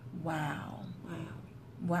 Wow.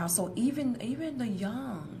 So even the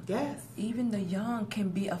young, yes, even the young can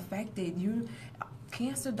be affected.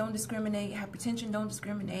 Cancer don't discriminate, hypertension don't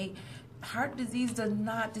discriminate, heart disease does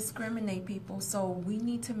not discriminate, people. So we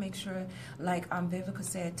need to make sure, like Vivica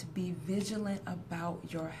said, to be vigilant about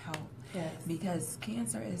your health. Yes. Because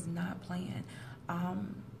cancer is not playing.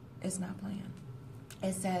 It's not playing.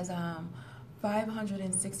 It says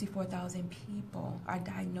 564,000 people are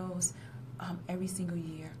diagnosed every single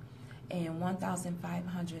year, and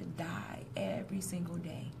 1,500 die every single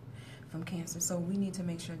day from cancer. So we need to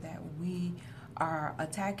make sure that we are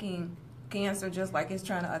attacking cancer just like it's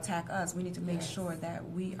trying to attack us. We need to make sure that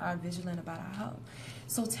we are vigilant about our health.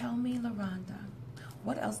 So tell me, LaRonda,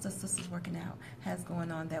 what else does Sisters Working Out has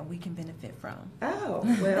going on that we can benefit from? Oh,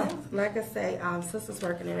 well, like I say, Sisters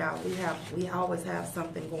Working It Out, we always have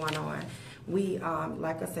something going on. We,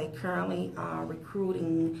 like I say, currently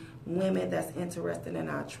recruiting women that's interested in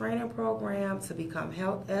our training program to become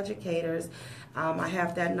health educators. I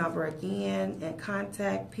have that number again, and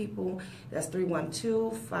contact people. That's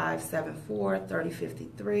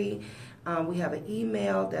 312-574-3053. We have an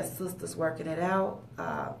email that's Sisters Working It Out,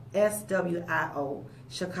 SWIO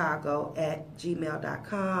Chicago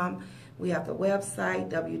 @gmail.com. We have the website,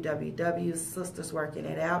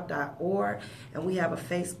 www.sistersworkingitout.org, and we have a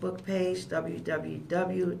Facebook page,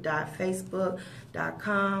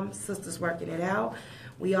 www.facebook.com, Sisters Working It Out.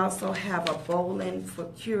 We also have a Bowling for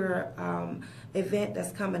Cure event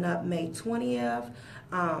that's coming up May 20th.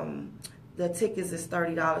 The tickets is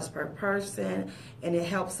 $30 per person, and it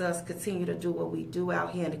helps us continue to do what we do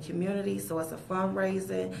out here in the community. So it's a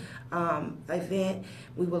fundraising event.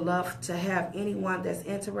 We would love to have anyone that's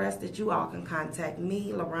interested. You all can contact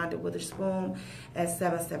me, LaRonda Witherspoon, at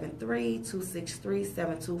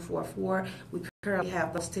 773-263-7244. We currently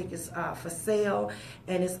have those tickets for sale,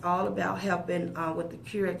 and it's all about helping with the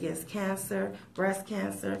cure against cancer, breast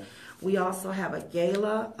cancer. We also have a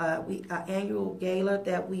gala, an annual gala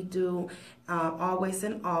that we do always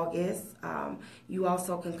in August. You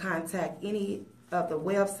also can contact any of the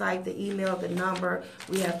website, the email, the number.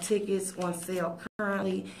 We have tickets on sale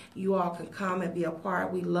currently. You all can come and be a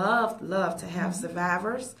part. We love to have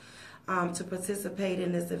survivors to participate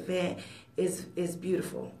in this event. It's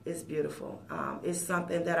beautiful. It's beautiful. It's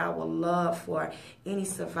something that I would love for any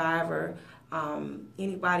survivor,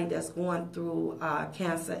 anybody that's going through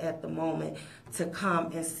cancer at the moment, to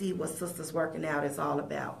come and see what Sisters Working Out is all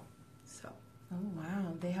about. So, Oh,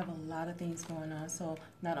 wow. They have a lot of things going on. So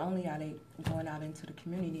not only are they going out into the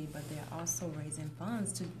community, but they're also raising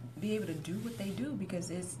funds to be able to do what they do,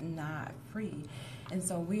 because it's not free. And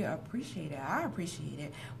so we appreciate it. I appreciate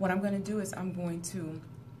it. What I'm going to do is I'm going to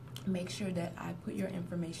make sure that I put your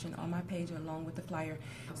information on my page along with the flyer,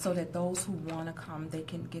 so that those who want to come, they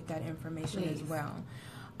can get that information as well.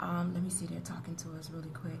 Let me see, they're talking to us really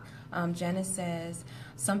quick. Janice says,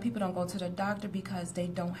 some people don't go to the doctor because they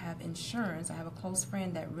don't have insurance. I have a close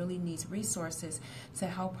friend that really needs resources to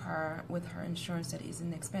help her with her insurance that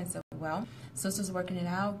isn't expensive. Well, Sisters Working It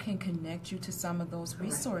Out can connect you to some of those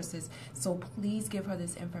resources. So please give her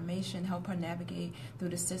this information, help her navigate through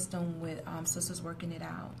the system with Sisters Working It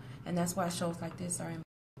Out. And that's why shows like this are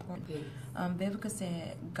important. Vivica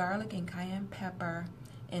said, garlic and cayenne pepper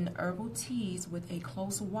and herbal teas with a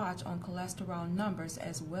close watch on cholesterol numbers,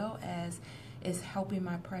 as well as is helping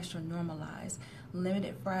my pressure normalize.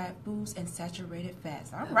 Limited fried foods and saturated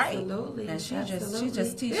fats. All right. Absolutely. And she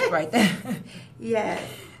just teaches right there. Yes.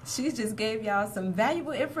 She just gave y'all some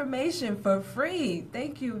valuable information for free.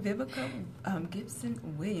 Thank you, Vivica Gibson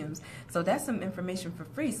Williams. So that's some information for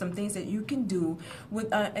free. Some things that you can do with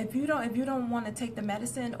if you don't want to take the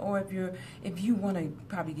medicine, or if you want to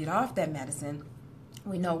probably get off that medicine.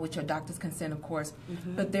 We know with your doctor's consent, of course,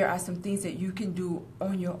 but there are some things that you can do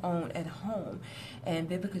on your own at home. And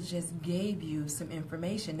Vivica just gave you some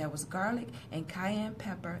information. That was garlic and cayenne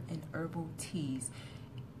pepper and herbal teas.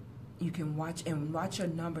 You can watch your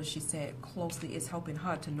numbers, she said, closely. It's helping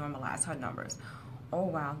her to normalize her numbers. Oh,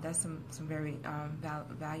 wow, that's some very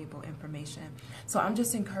valuable information. So I'm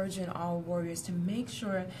just encouraging all warriors to make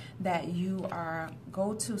sure that you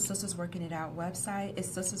go to Sisters Working It Out website. It's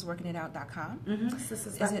sistersworkingitout.com. Is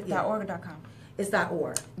it .org or .com? It's .org.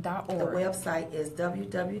 .org. The website is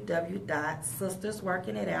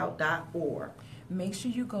www.sistersworkingitout.org. Make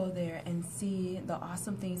sure you go there and see the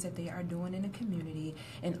awesome things that they are doing in the community.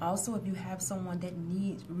 And also, if you have someone that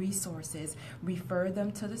needs resources, refer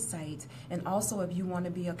them to the site. And also, if you want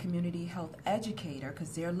to be a community health educator,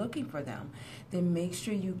 because they're looking for them, then make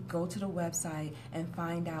sure you go to the website and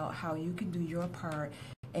find out how you can do your part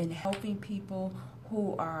in helping people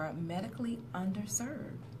who are medically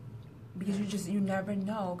underserved. Because you never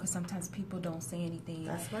know, because sometimes people don't say anything.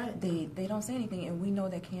 That's right. They don't say anything, and we know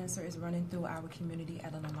that cancer is running through our community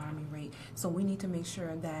at an alarming rate. So we need to make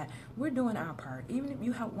sure that we're doing our part. Even if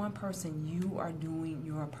you help one person, you are doing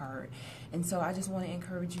your part. And so I just want to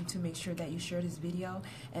encourage you to make sure that you share this video,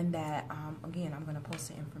 and that, again, I'm going to post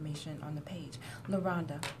the information on the page.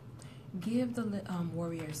 LaRonda, give the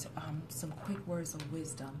warriors some quick words of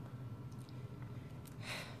wisdom.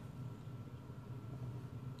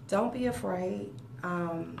 Don't be afraid.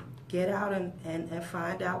 Get out and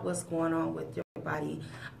find out what's going on with your body.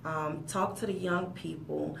 Talk to the young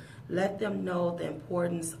people. Let them know the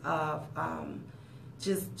importance of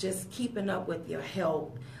just keeping up with your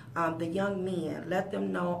health. The young men, let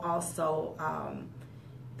them know also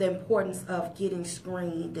the importance of getting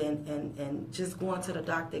screened and just going to the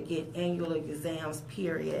doctor, get annual exams,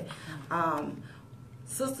 period.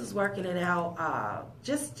 Sisters Working It Out,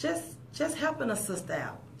 just helping a sister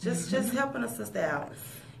out. Just helping a sister out.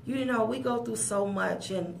 You know, we go through so much,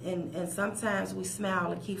 and sometimes we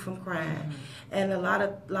smile to keep from crying. And a lot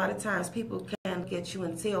of times people can get you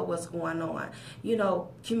and tell what's going on. You know,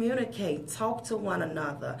 communicate, talk to one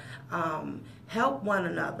another, help one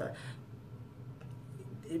another.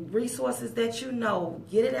 Resources that you know,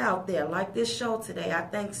 get it out there, like this show today. I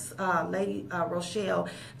thank LadyReShell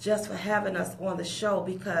just for having us on the show,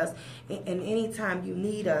 because anytime you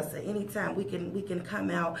need us, anytime we can come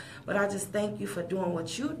out. But I just thank you for doing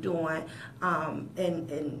what you're doing,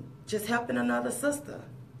 and just helping another sister.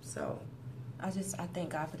 So I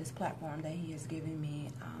thank God for this platform that He has given me.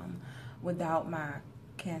 Without my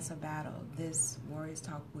cancer battle, this Warriors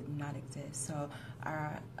Talk would not exist. So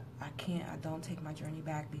I don't take my journey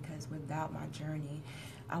back, because without my journey,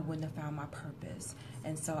 I wouldn't have found my purpose.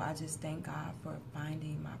 And so I just thank God for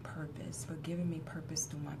finding my purpose, for giving me purpose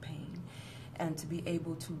through my pain, and to be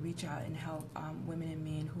able to reach out and help women and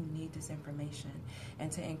men who need this information,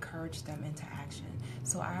 and to encourage them into action.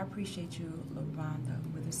 So I appreciate you, LaRonda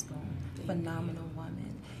Witherspoon, phenomenal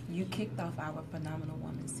woman. You kicked off our Phenomenal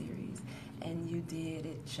Woman series, and you did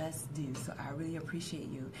it just due. So I really appreciate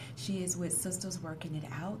you. She is with Sisters Working It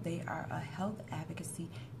Out. They are a health advocacy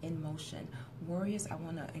in motion. Warriors, I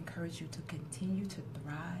want to encourage you to continue to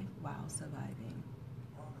thrive while surviving.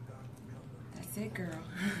 That's it, girl.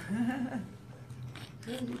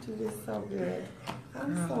 you do this so good.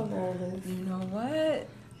 I'm so nervous. You know what?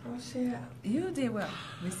 Oh, shit. You did well.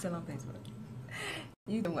 We're still on Facebook.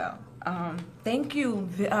 You do well. Thank you,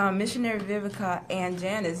 Missionary Vivica and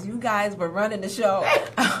Janice. You guys were running the show.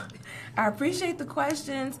 I appreciate the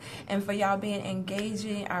questions and for y'all being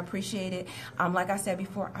engaging. I appreciate it. Like I said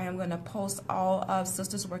before, I am going to post all of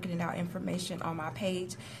Sisters Working It Out information on my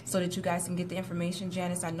page so that you guys can get the information.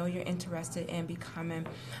 Janice, I know you're interested in becoming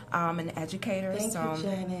an educator. Thank you,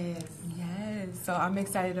 Janice. Yes, so I'm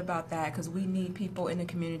excited about that because we need people in the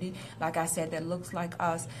community, like I said, that looks like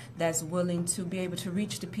us, that's willing to be able to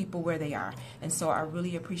reach the people where they are. And so I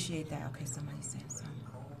really appreciate that. Okay, somebody's saying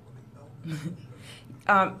something.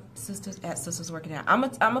 Sisters Working Out. I'm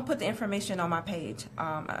gonna put the information on my page.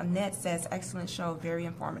 Annette says, excellent show, very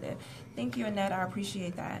informative. Thank you, Annette. I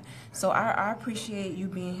appreciate that. So I appreciate you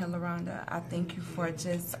being here, LaRonda. I thank you for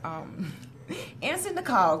just answering the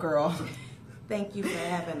call, girl. Thank you for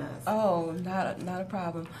having us. Oh, not a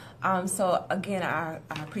problem. So again, I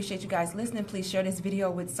appreciate you guys listening. Please share this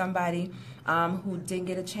video with somebody who didn't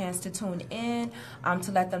get a chance to tune in,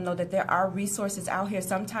 to let them know that there are resources out here.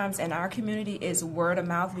 Sometimes in our community is word of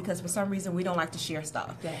mouth because for some reason we don't like to share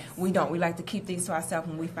stuff. Yes. We don't. We like to keep things to ourselves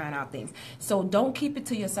when we find out things. So don't keep it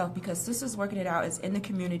to yourself because Sisters Working It Out is in the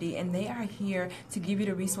community and they are here to give you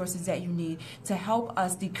the resources that you need to help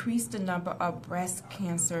us decrease the number of breast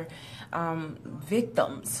cancer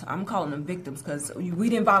victims. I'm calling them victims because we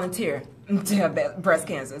didn't volunteer to have breast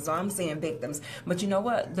cancer, so I'm saying victims. But you know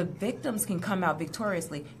what? The victims can come out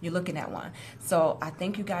victoriously. You're looking at one. So I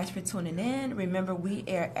thank you guys for tuning in. Remember, we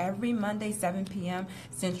air every Monday, 7 p.m.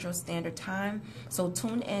 Central Standard Time. So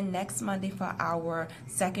tune in next Monday for our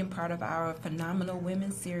second part of our Phenomenal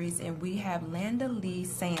Women series. And we have Landa Lee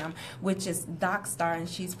Sam, which is Doc Star, and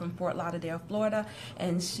she's from Fort Lauderdale, Florida.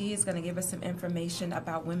 And she is going to give us some information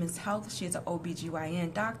about women's health. She's an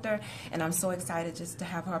OBGYN doctor, and I'm so excited just to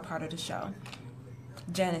have her a part of the show.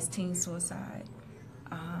 Janice, teen suicide,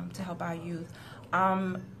 to help our youth.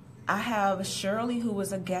 I have Shirley, who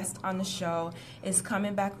was a guest on the show, is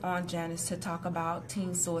coming back on, Janice, to talk about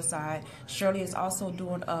teen suicide. Shirley is also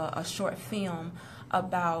doing a short film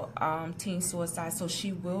about teen suicide, so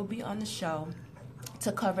she will be on the show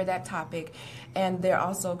to cover that topic. And they're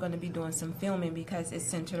also going to be doing some filming because it's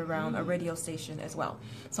centered around a radio station as well.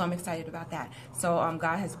 So I'm excited about that. So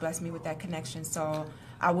God has blessed me with that connection. So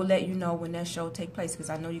I will let you know when that show take place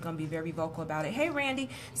because I know you're going to be very vocal about it. Hey, Randy.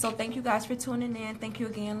 So thank you guys for tuning in. Thank you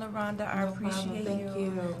again, LaRonda. I appreciate you. Thank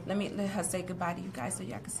you. Let her say goodbye to you guys so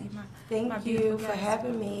y'all can see my Thank you for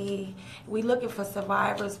having me. We looking for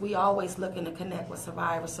survivors. We always looking to connect with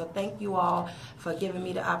survivors. So thank you all for giving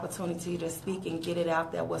me the opportunity to speak and get it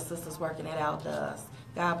out there what Sisters Working It Out does.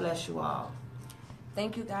 God bless you all.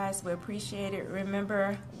 Thank you guys. We appreciate it.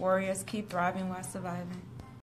 Remember, warriors, keep thriving while surviving.